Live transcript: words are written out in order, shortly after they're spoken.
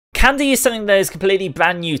Candy is something that is completely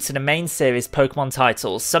brand new to the main series Pokemon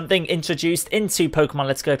titles, something introduced into Pokemon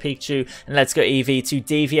Let's Go Pikachu and Let's Go Eevee to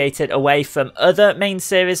deviate it away from other main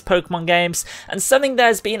series Pokemon games, and something that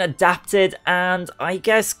has been adapted and I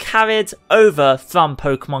guess carried over from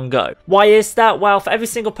Pokemon Go. Why is that? Well, for every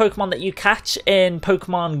single Pokemon that you catch in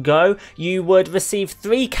Pokemon Go, you would receive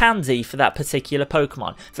 3 candy for that particular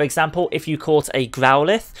Pokemon. For example, if you caught a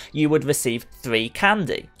Growlithe, you would receive 3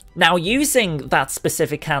 candy. Now, using that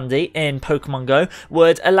specific candy in Pokemon Go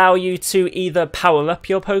would allow you to either power up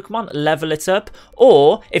your Pokemon, level it up,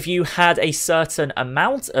 or if you had a certain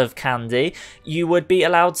amount of candy, you would be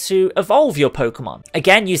allowed to evolve your Pokemon.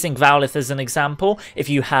 Again, using Growlithe as an example, if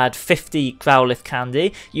you had 50 Growlithe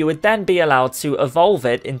candy, you would then be allowed to evolve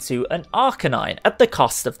it into an Arcanine at the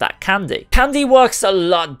cost of that candy. Candy works a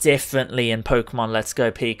lot differently in Pokemon Let's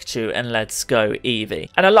Go Pikachu and Let's Go Eevee,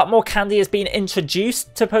 and a lot more candy has been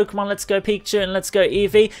introduced to Pokemon Let's Go Pikachu and Let's Go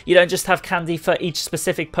Eevee. You don't just have candy for each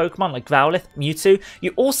specific Pokemon like Growlithe, Mewtwo,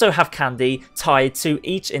 you also have candy tied to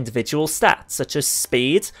each individual stat, such as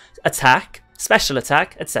speed, attack, special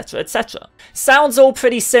attack, etc, etc. Sounds all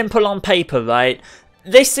pretty simple on paper, right?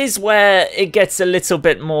 This is where it gets a little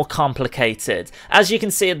bit more complicated. As you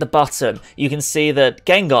can see at the bottom, you can see that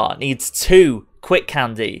Gengar needs 2 quick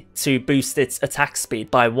candy to boost its attack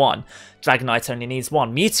speed by 1. Dragonite only needs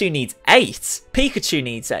 1. Mewtwo needs 8. Pikachu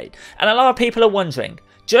needs 8. And a lot of people are wondering,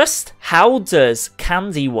 just how does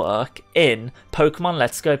candy work in Pokemon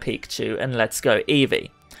Let's Go Pikachu and Let's Go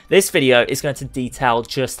Eevee? This video is going to detail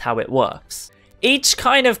just how it works. Each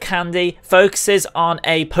kind of candy focuses on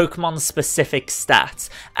a Pokemon specific stat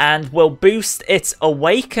and will boost its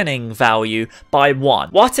awakening value by 1.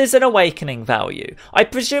 What is an awakening value? I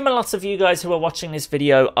presume a lot of you guys who are watching this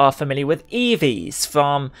video are familiar with Eevees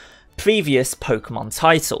from previous Pokemon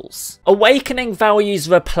titles. Awakening values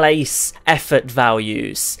replace effort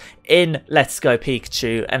values in Let's Go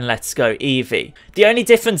Pikachu and Let's Go Eevee. The only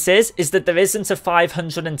difference is that there isn't a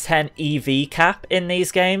 510 EV cap in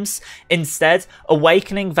these games. Instead,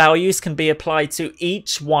 awakening values can be applied to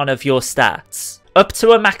each one of your stats. Up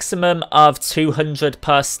to a maximum of 200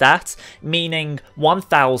 per stat, meaning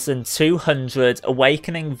 1,200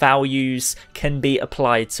 awakening values can be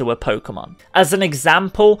applied to a Pokemon. As an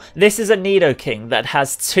example, this is a Nidoking that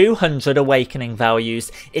has 200 awakening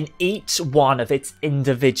values in each one of its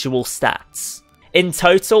individual stats. In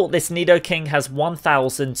total, this Nidoking has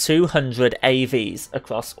 1,200 AVs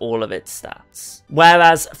across all of its stats.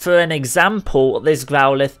 Whereas, for an example, this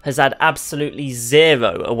Growlithe has had absolutely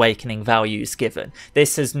 0 awakening values given.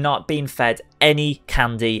 This has not been fed any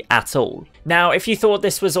candy at all. Now, if you thought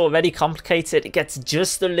this was already complicated, it gets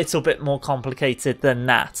just a little bit more complicated than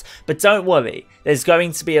that. But don't worry, there's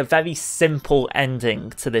going to be a very simple ending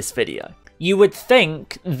to this video. You would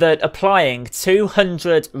think that applying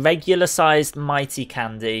 200 regular sized Mighty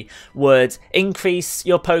Candy would increase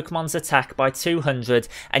your Pokemon's attack by 200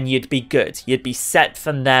 and you'd be good. You'd be set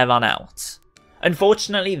from there on out.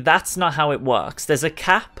 Unfortunately, that's not how it works. There's a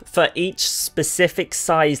cap for each specific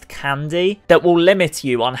sized candy that will limit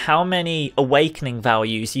you on how many awakening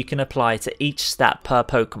values you can apply to each stat per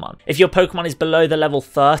Pokemon. If your Pokemon is below the level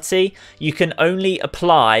 30, you can only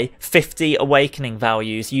apply 50 awakening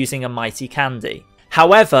values using a Mighty Candy.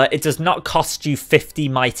 However, it does not cost you 50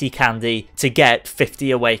 Mighty Candy to get 50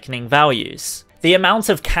 awakening values. The amount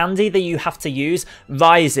of candy that you have to use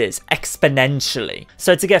rises exponentially.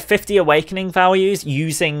 So to get 50 awakening values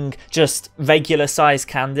using just regular size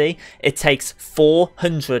candy, it takes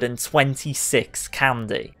 426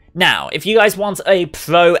 candy. Now, if you guys want a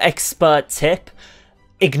pro expert tip,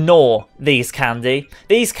 ignore these candy.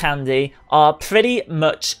 These candy are pretty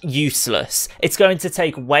much useless. It's going to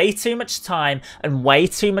take way too much time and way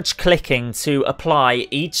too much clicking to apply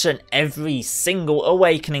each and every single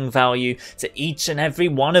awakening value to each and every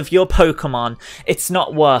one of your Pokemon. It's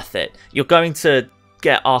not worth it. You're going to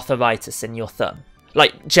get arthritis in your thumb.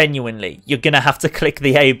 Like, genuinely, you're gonna have to click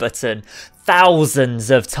the A button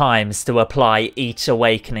thousands of times to apply each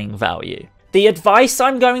awakening value. The advice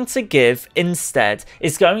I'm going to give instead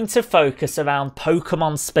is going to focus around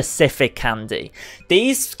Pokemon specific candy.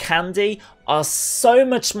 These candy are so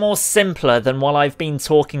much more simpler than what I've been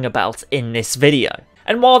talking about in this video.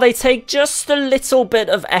 And while they take just a little bit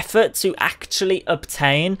of effort to actually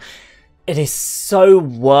obtain, it is so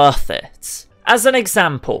worth it. As an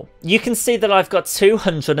example, you can see that I've got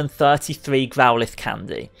 233 Growlithe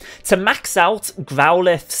candy. To max out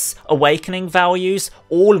Growlithe's awakening values,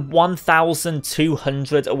 all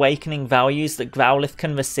 1,200 awakening values that Growlithe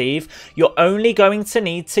can receive, you're only going to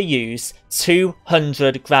need to use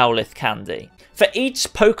 200 Growlithe candy. For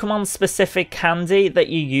each Pokemon specific candy that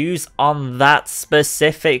you use on that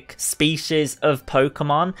specific species of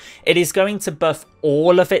Pokemon, it is going to buff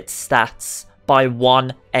all of its stats by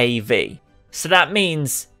 1 AV. So that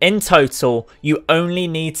means, in total, you only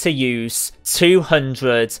need to use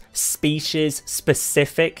 200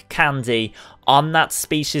 species-specific candy on that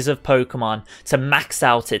species of Pokemon to max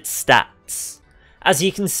out its stats. As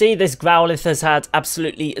you can see, this Growlithe has had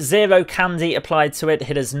absolutely 0 candy applied to it.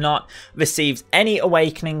 It has not received any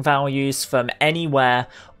awakening values from anywhere.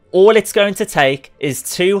 All it's going to take is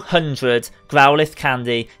 200 Growlithe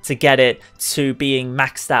candy to get it to being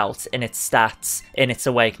maxed out in its stats, in its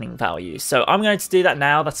awakening value. So I'm going to do that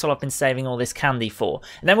now. That's what I've been saving all this candy for.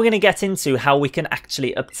 And then we're going to get into how we can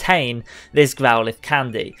actually obtain this Growlithe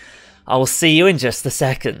candy. I will see you in just a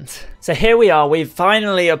second. So here we are, we've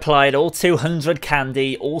finally applied all 200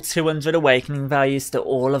 candy, all 200 awakening values to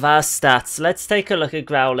all of our stats. Let's take a look at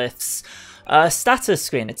Growlithe's status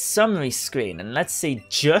screen, its summary screen, and let's see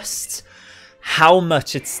just how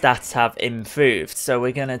much its stats have improved. So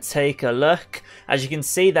we're going to take a look. As you can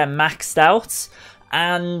see, they're maxed out,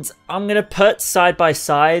 and I'm going to put side by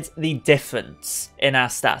side the difference in our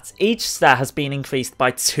stats. Each stat has been increased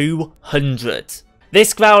by 200.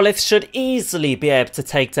 This Growlithe should easily be able to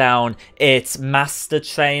take down its Master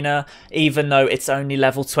Trainer, even though it's only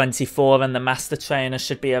level 24 and the Master Trainer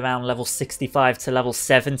should be around level 65 to level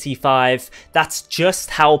 75. That's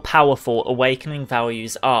just how powerful awakening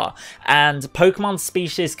values are. And Pokemon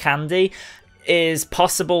Species Candy is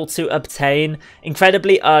possible to obtain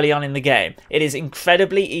incredibly early on in the game. It is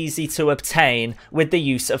incredibly easy to obtain with the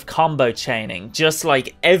use of combo chaining, just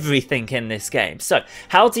like everything in this game. So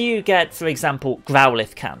how do you get, for example,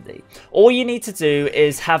 Growlithe candy? All you need to do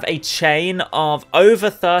is have a chain of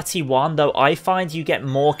over 31, though I find you get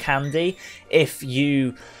more candy if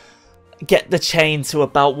you get the chain to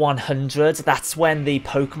about 100. That's when the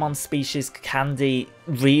Pokemon species candy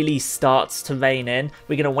really starts to reign in.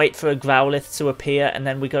 We're going to wait for a Growlithe to appear, and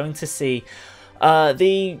then we're going to see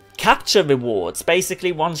the capture rewards.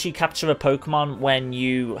 Basically, once you capture a Pokemon, when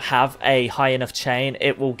you have a high enough chain,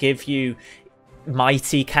 it will give you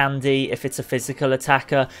Mighty Candy if it's a physical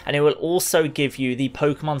attacker, and it will also give you the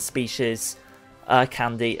Pokemon species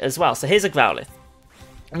candy as well. So here's a Growlithe.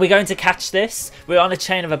 We're going to catch this. We're on a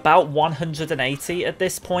chain of about 180 at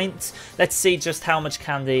this point. Let's see just how much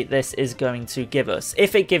candy this is going to give us.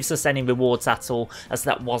 If it gives us any rewards at all, as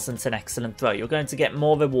that wasn't an excellent throw. You're going to get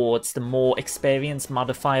more rewards, the more experience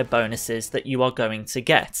modifier bonuses that you are going to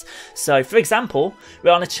get. So, for example,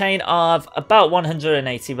 we're on a chain of about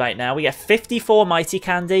 180 right now. We get 54 Mighty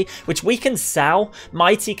Candy, which we can sell.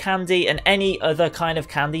 Mighty Candy and any other kind of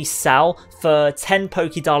candy sell for 10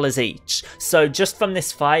 Pokédollars each. So, just from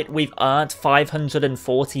this fight, we've earned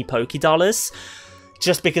 540 Pokédollars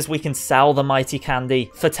just because we can sell the Mighty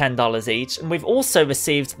Candy for $10 each. And we've also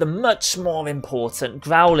received the much more important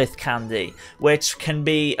Growlithe Candy, which can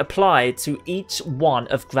be applied to each one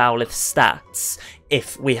of Growlithe's stats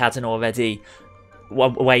if we hadn't already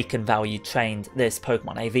awaken value trained this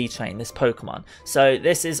Pokemon, AV trained this Pokemon. So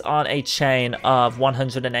this is on a chain of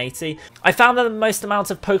 180. I found that the most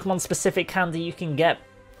amount of Pokemon specific candy you can get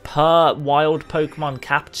per wild Pokemon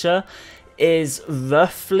capture is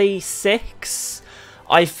roughly 6.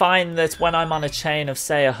 I find that when I'm on a chain of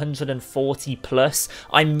say 140 plus,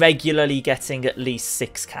 I'm regularly getting at least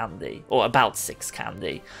 6 candy, or about 6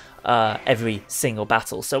 candy every single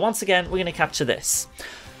battle. So once again, we're going to capture this.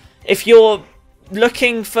 If you're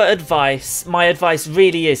looking for advice, my advice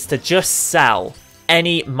really is to just sell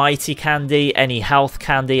any Mighty Candy, any Health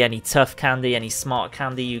Candy, any Tough Candy, any Smart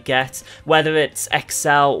Candy you get, whether it's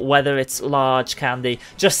XL, whether it's Large Candy,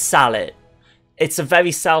 just sell it. It's a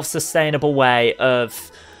very self-sustainable way of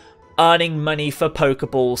earning money for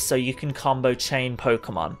Pokeballs so you can combo chain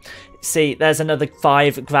Pokemon. See, there's another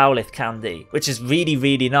 5 Growlithe Candy, which is really,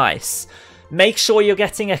 really nice. Make sure you're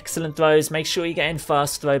getting excellent throws, make sure you're getting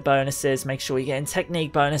first throw bonuses, make sure you're getting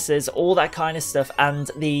technique bonuses, all that kind of stuff,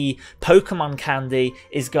 and the Pokemon Candy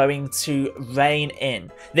is going to reign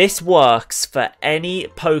in. This works for any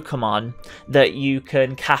Pokemon that you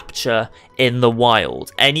can capture in the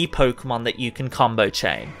wild, any Pokemon that you can combo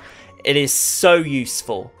chain. It is so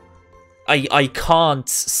useful. I can't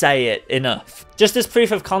say it enough. Just as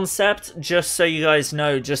proof of concept, just so you guys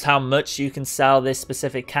know just how much you can sell this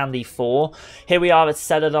specific candy for, here we are at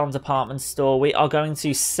Celadon Department Store. We are going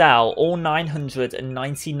to sell all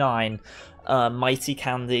 999 Mighty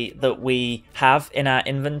Candy that we have in our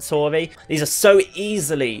inventory. These are so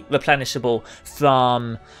easily replenishable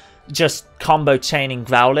from just combo chaining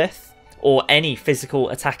Growlithe or any physical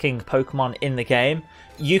attacking Pokemon in the game.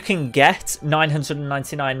 you can get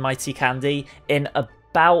 999 Mighty Candy in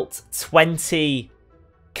about 20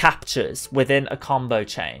 captures within a combo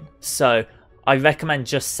chain. So I recommend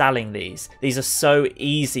just selling these. These are so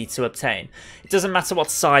easy to obtain. It doesn't matter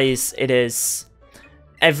what size it is.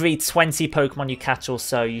 Every 20 Pokemon you catch or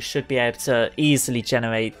so, you should be able to easily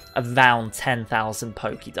generate around 10,000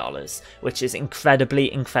 Pokédollars, which is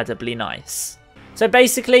incredibly, incredibly nice. So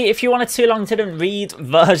basically, if you want a too long didn't read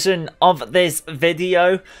version of this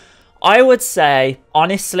video, I would say,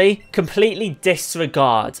 honestly, completely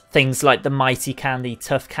disregard things like the Mighty Candy,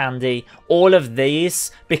 Tough Candy, all of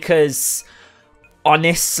these, because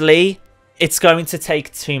honestly, it's going to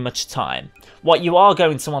take too much time. What you are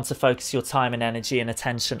going to want to focus your time and energy and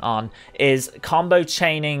attention on is combo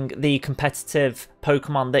chaining the competitive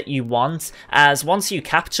Pokemon that you want, as once you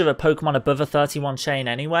capture a Pokemon above a 31 chain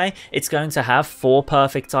anyway, it's going to have 4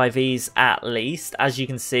 perfect IVs at least. As you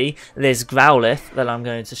can see, this Growlithe that I'm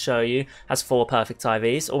going to show you has 4 perfect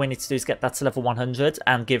IVs. All we need to do is get that to level 100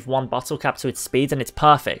 and give 1 bottle cap to its speed, and it's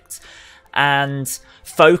perfect. And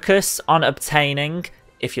focus on obtaining,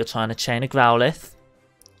 if you're trying to chain a Growlithe,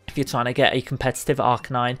 if you're trying to get a competitive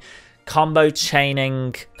Arcanine, combo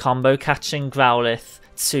chaining, combo catching Growlithe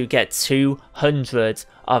to get 200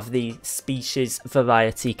 of the species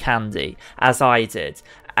variety candy, as I did.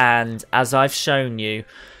 And as I've shown you,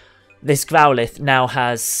 this Growlithe now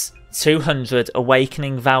has 200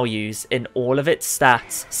 awakening values in all of its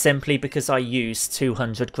stats, simply because I used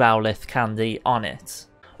 200 Growlithe candy on it.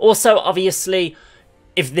 Also, obviously,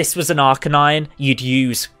 if this was an Arcanine, you'd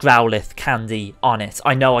use Growlithe candy on it.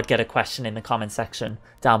 I know I'd get a question in the comment section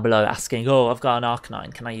down below asking, oh, I've got an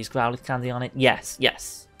Arcanine, can I use Growlithe candy on it? Yes,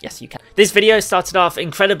 yes, yes you can. This video started off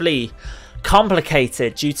incredibly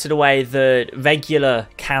complicated due to the way the regular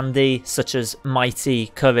candy, such as Mighty,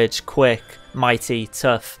 Courage, Quick, Mighty,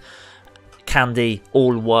 Tough candy,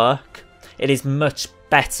 all work. It is much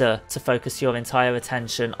better to focus your entire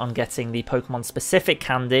attention on getting the Pokemon specific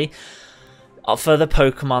candy for the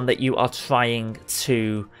Pokemon that you are trying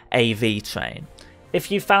to AV train.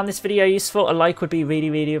 If you found this video useful, a like would be really,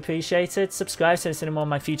 really appreciated. Subscribe to see more of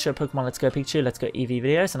my future Pokemon Let's Go Pikachu, Let's Go Eevee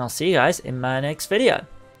videos, and I'll see you guys in my next video.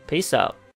 Peace out.